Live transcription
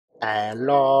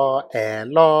Hello,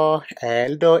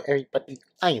 everybody.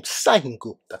 I am Sahim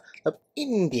Gupta of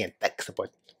Indian Tech Support.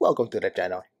 Welcome to the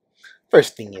channel.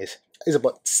 First thing is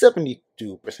about 72%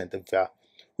 of you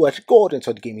who watch Golden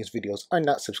Sword Gaming's videos are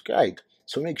not subscribed,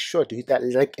 so make sure to hit that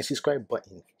like and subscribe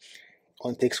button. It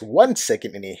only takes 1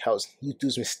 second and it helps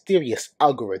YouTube's mysterious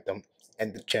algorithm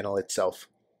and the channel itself.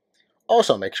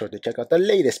 Also, make sure to check out the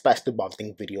latest Pass the Bomb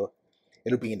Thing video.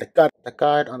 It'll be in the card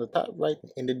on the top right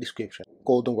in the description.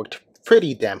 Golden worked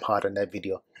pretty damn hard on that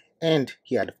video, and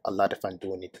he had a lot of fun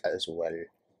doing it as well.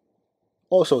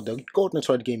 Also, the Golden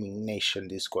Sword Gaming Nation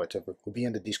Discord server will be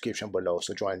in the description below,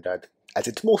 so join that, as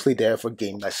it's mostly there for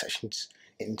game night sessions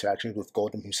and interactions with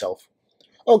Golden himself.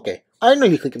 Okay, I know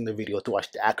you clicked on the video to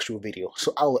watch the actual video,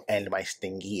 so I will end my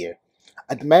sting here.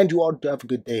 I demand you all to have a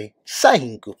good day.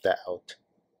 Signing Gupta out.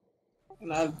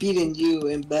 And I've beaten you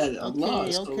in bed a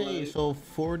lot. Okay, so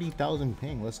 40,000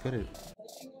 ping. Let's get it.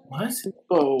 What?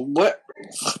 Oh, what?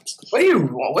 What do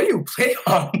you play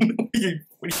on? what do you...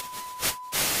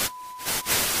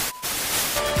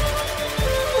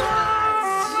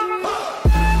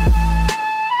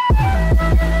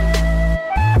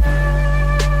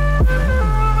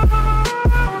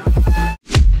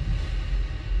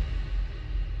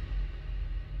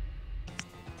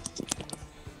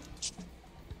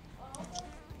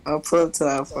 I'll put up to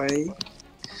that for you.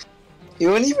 You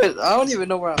don't even. I don't even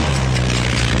know where I'm.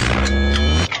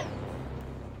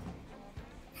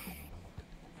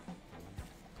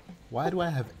 Why do I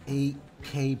have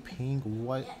 8k ping?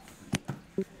 What?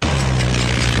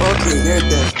 Okay, you're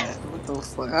dead, man. What the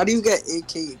fuck? How do you get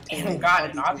 8k ping? Oh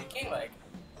god, Obby King, like...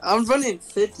 I'm running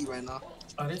 50 right now.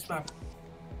 Oh, this map...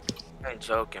 I ain't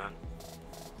joking.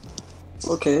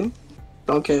 Okay.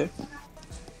 Okay.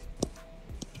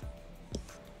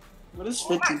 What is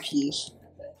 50 piece?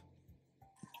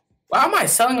 Why am I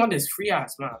selling on this free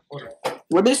ass map? Hold on.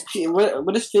 What is 50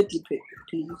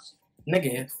 piece?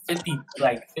 Nigga, 50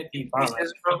 bombs,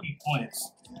 50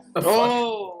 points. The fuck?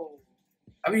 Oh!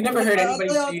 Have you never heard anybody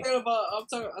say... I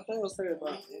thought I was talking about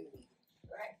anime.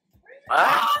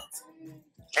 What?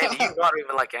 Andy, you don't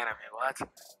even like anime, what?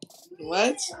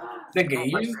 What? Nigga,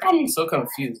 you just got me so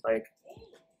confused, like...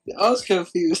 I was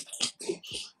confused.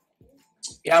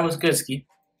 Yeah, I was good, Ski.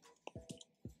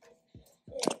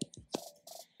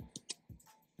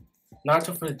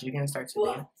 Naruto for the Jigen starts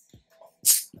today.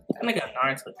 That nigga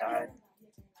Naruto died.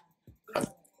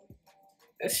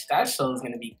 That show is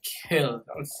gonna be killed.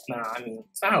 It's not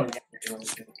how it's gonna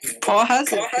be. Paul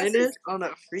hasn't finished on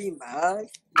a free map.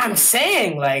 I'm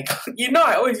saying, like, you know,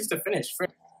 I always used to finish free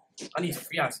on these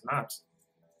free ass maps.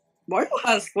 Mario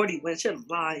has 40 wins. You're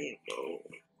lying, bro.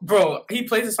 Bro, he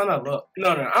plays this on a low.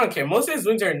 No, I don't care. Most of his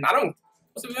wins are not the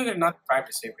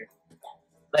private saver.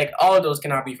 Like, all of those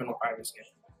cannot be from the private saver.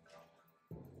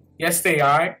 Yes, they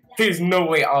are. There's no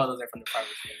way all of those are from the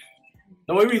private saver.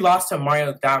 The way we lost to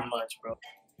Mario that much, bro.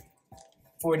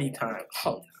 40 times.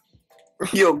 Oh.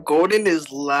 Yo, Golden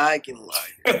is lagging.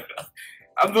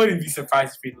 I'm going to be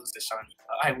surprised if we lose to Shawnee.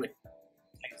 I would.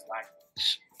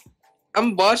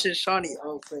 I'm watching Shawnee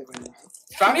all play right now.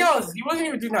 Shawnee, he wasn't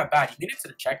even doing that bad. He made it to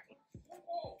the checkpoint.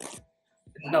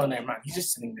 No, never mind. He's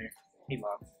just sitting there. He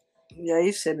lost. Yeah,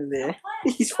 he's sitting there.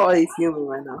 He's probably fuming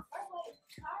right now.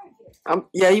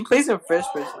 Yeah, he plays in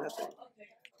first person, I think.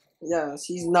 Yes,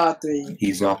 he's not 3.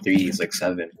 He's not 3, he's like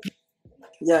 7.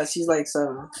 Yes, he's like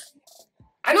 7.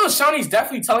 I know Shawnee's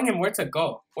definitely telling him where to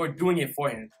go or doing it for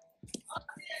him.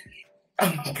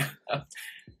 Oh my god.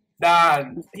 Nah,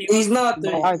 he's not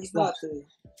 3. He's not 3.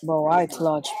 Bro, I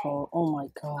clutch, bro. Oh my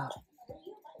god.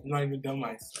 I'm not even done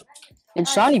myself.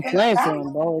 It's Shawnee playing for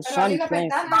him, bro. It's Shawnee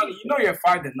playing for him. Shawnee, you know you're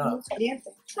fired enough.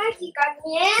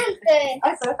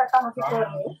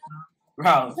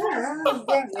 Bro.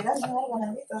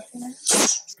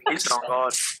 He's on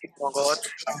God. He's on God.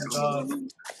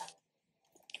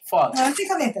 Fuck.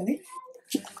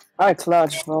 I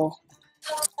clutch, bro.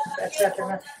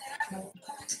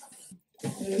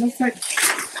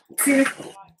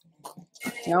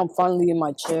 Now I'm finally in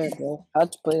my chair, bro. I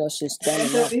had to play that shit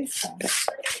standing up.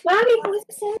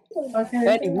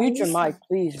 Eddie, mute your mic,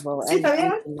 please, bro. Eddie,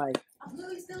 mute your mic.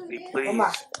 Please.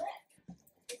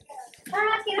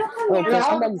 Bro, can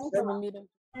somebody serve me them?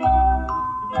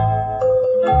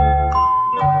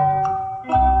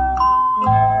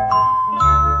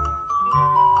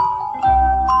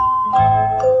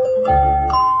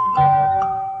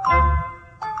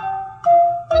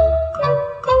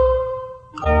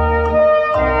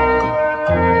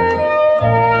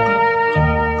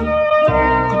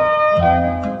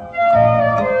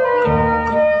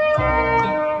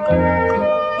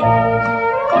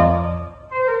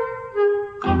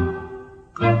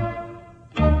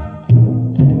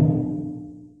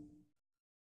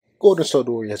 Golden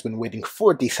Sodori has been waiting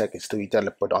 40 seconds to be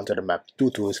teleported onto the map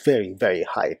due to his very, very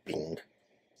high ping.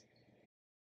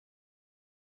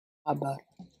 My bad.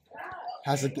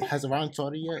 Has the round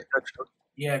started yet?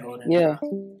 Yeah, Golden. Yeah.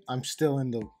 I'm still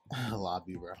in the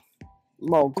lobby, bro.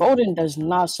 Bro, Golden does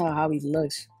not sound how he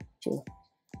looks. Too.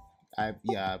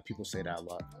 Yeah, people say that a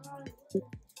lot.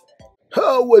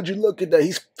 Oh, would you look at that?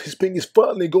 His ping is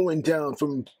finally going down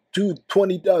from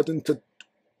 20,000 to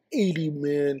 80,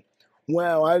 man.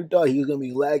 Wow, I thought he was gonna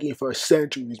be lagging for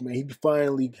centuries, man. He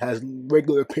finally has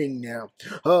regular ping now.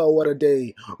 Oh, what a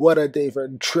day! What a day for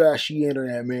trashy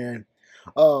internet, man.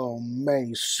 Oh man,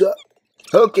 you suck.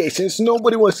 Okay, since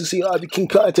nobody wants to see Obby King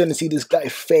content and see this guy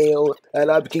fail at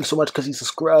Obby King so much because he's a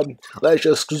scrub, let's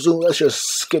just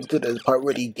skip to the part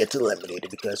where he gets eliminated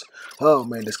because, oh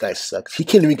man, this guy sucks. He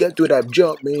can't even get through that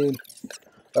jump, man.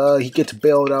 He gets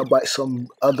bailed out by some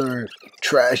other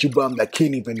trashy bum that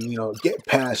can't even, get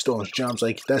past those jumps.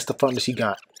 Like, that's the funnest he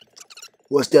got.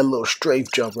 What's that little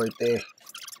strafe jump right there?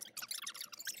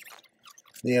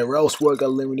 Yeah, Ralphsworth got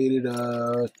eliminated.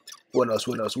 What else?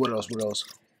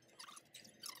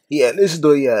 Yeah, this is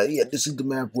the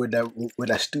map where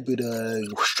that stupid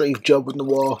strafe jump in the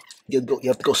wall. You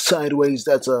have to go sideways.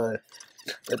 That's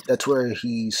where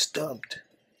he's stumped.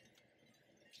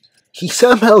 He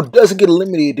somehow doesn't get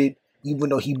eliminated, even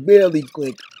though he barely,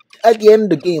 at the end of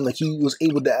the game, he was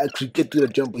able to actually get through the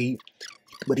jump.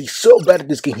 But he's so bad at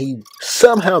this game, he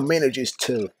somehow manages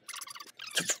to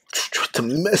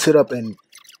mess it up. And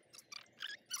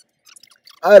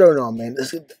I don't know, man.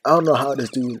 I don't know how this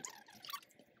dude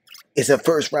is at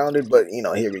first rounded, but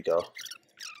here we go.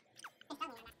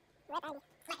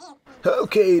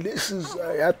 Okay, this is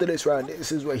after this round.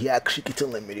 This is where he actually gets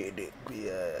eliminated.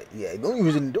 Yeah.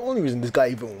 The only reason this guy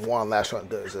even won last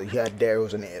round is he had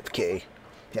Daryl's and AFK.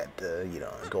 He had to,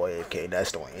 go AFK.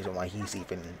 That's the only reason why he's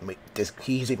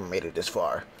even made it this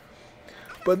far.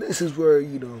 But this is where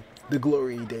the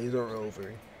glory days are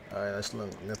over. All right,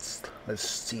 let's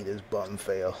see this bum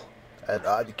fail at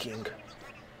Obby King.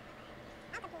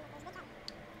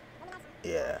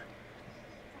 Yeah.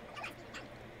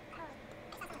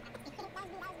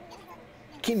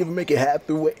 Can't even make it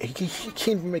halfway. He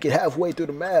can't even make it halfway through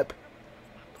the map.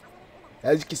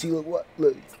 As you can see, look,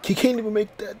 he can't even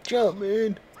make that jump,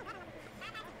 man.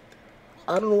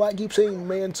 I don't know why I keep saying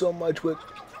man so much, but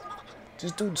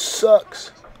this dude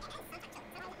sucks.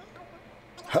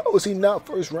 How is he not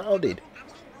first rounded?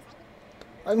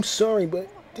 I'm sorry, but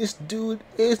this dude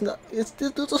is not. This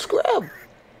dude's a scrub.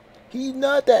 He's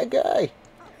not that guy.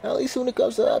 At least when it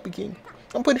comes to Obby King,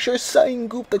 I'm pretty sure Saiyan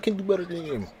Gupta can do better than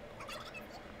him.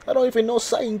 I don't even know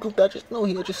Saiyan Gupta. I just know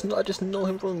him. I just know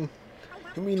him from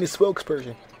being the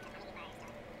spokesperson.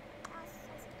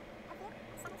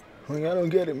 I don't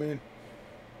get it, man.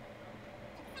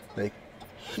 Look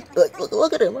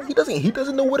at him. He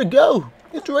doesn't know where to go.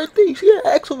 It's right there. You see that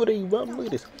X over there, bum? Look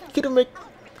at this. He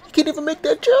can't even make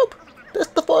that jump. That's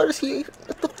the farthest he.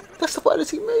 That's the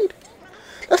farthest he made.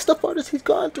 That's the farthest he's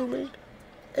gone through, man.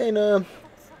 And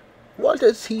watch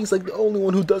that he's the only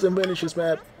one who doesn't finish this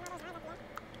map.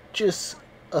 Just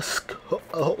a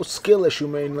whole skill issue,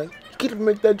 man. He can't even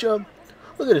make that jump.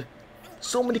 Look at it.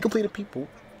 So many completed people,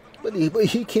 but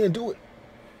he can't do it.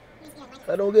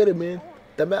 I don't get it, man.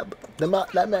 That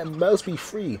map must be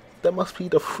free. That must be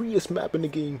the freest map in the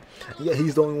game. Yeah,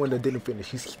 he's the only one that didn't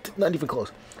finish. He's not even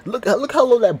close. Look how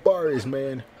low that bar is,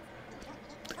 man.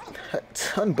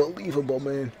 That's unbelievable,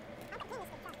 man.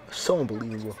 So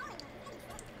unbelievable.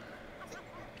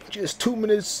 Just 2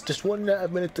 minutes, just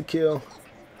 1.5 minutes to kill.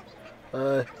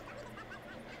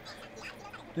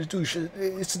 This dude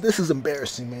this is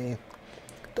embarrassing, man.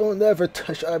 Don't ever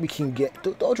touch Obby King again.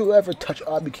 Don't you ever touch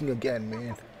Obby King again,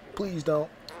 man. Please don't.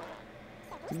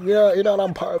 You're not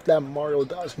on par with that Mario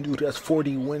Dawson dude who has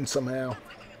 40 wins somehow.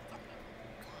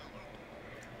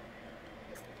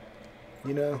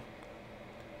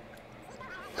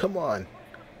 Come on.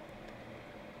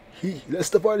 That's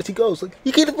the farthest he goes.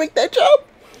 You can't even make that jump.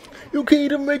 You can't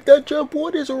even make that jump.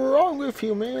 What is wrong with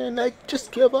you, man?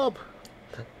 Just give up.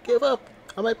 Give up.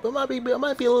 I might be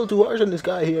a little too harsh on this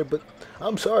guy here, but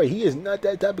I'm sorry. He is not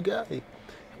that type of guy.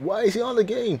 Why is he on the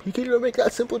game? He can't even make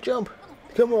that simple jump.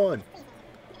 Come on.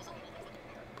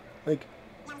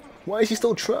 Why is he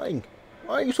still trying?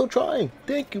 Why are you still trying?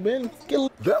 Thank you, man.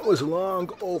 That was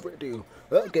long overdue.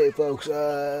 Okay, folks.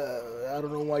 I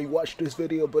don't know why you watched this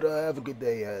video, but have a good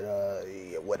day.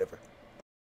 Yeah, whatever.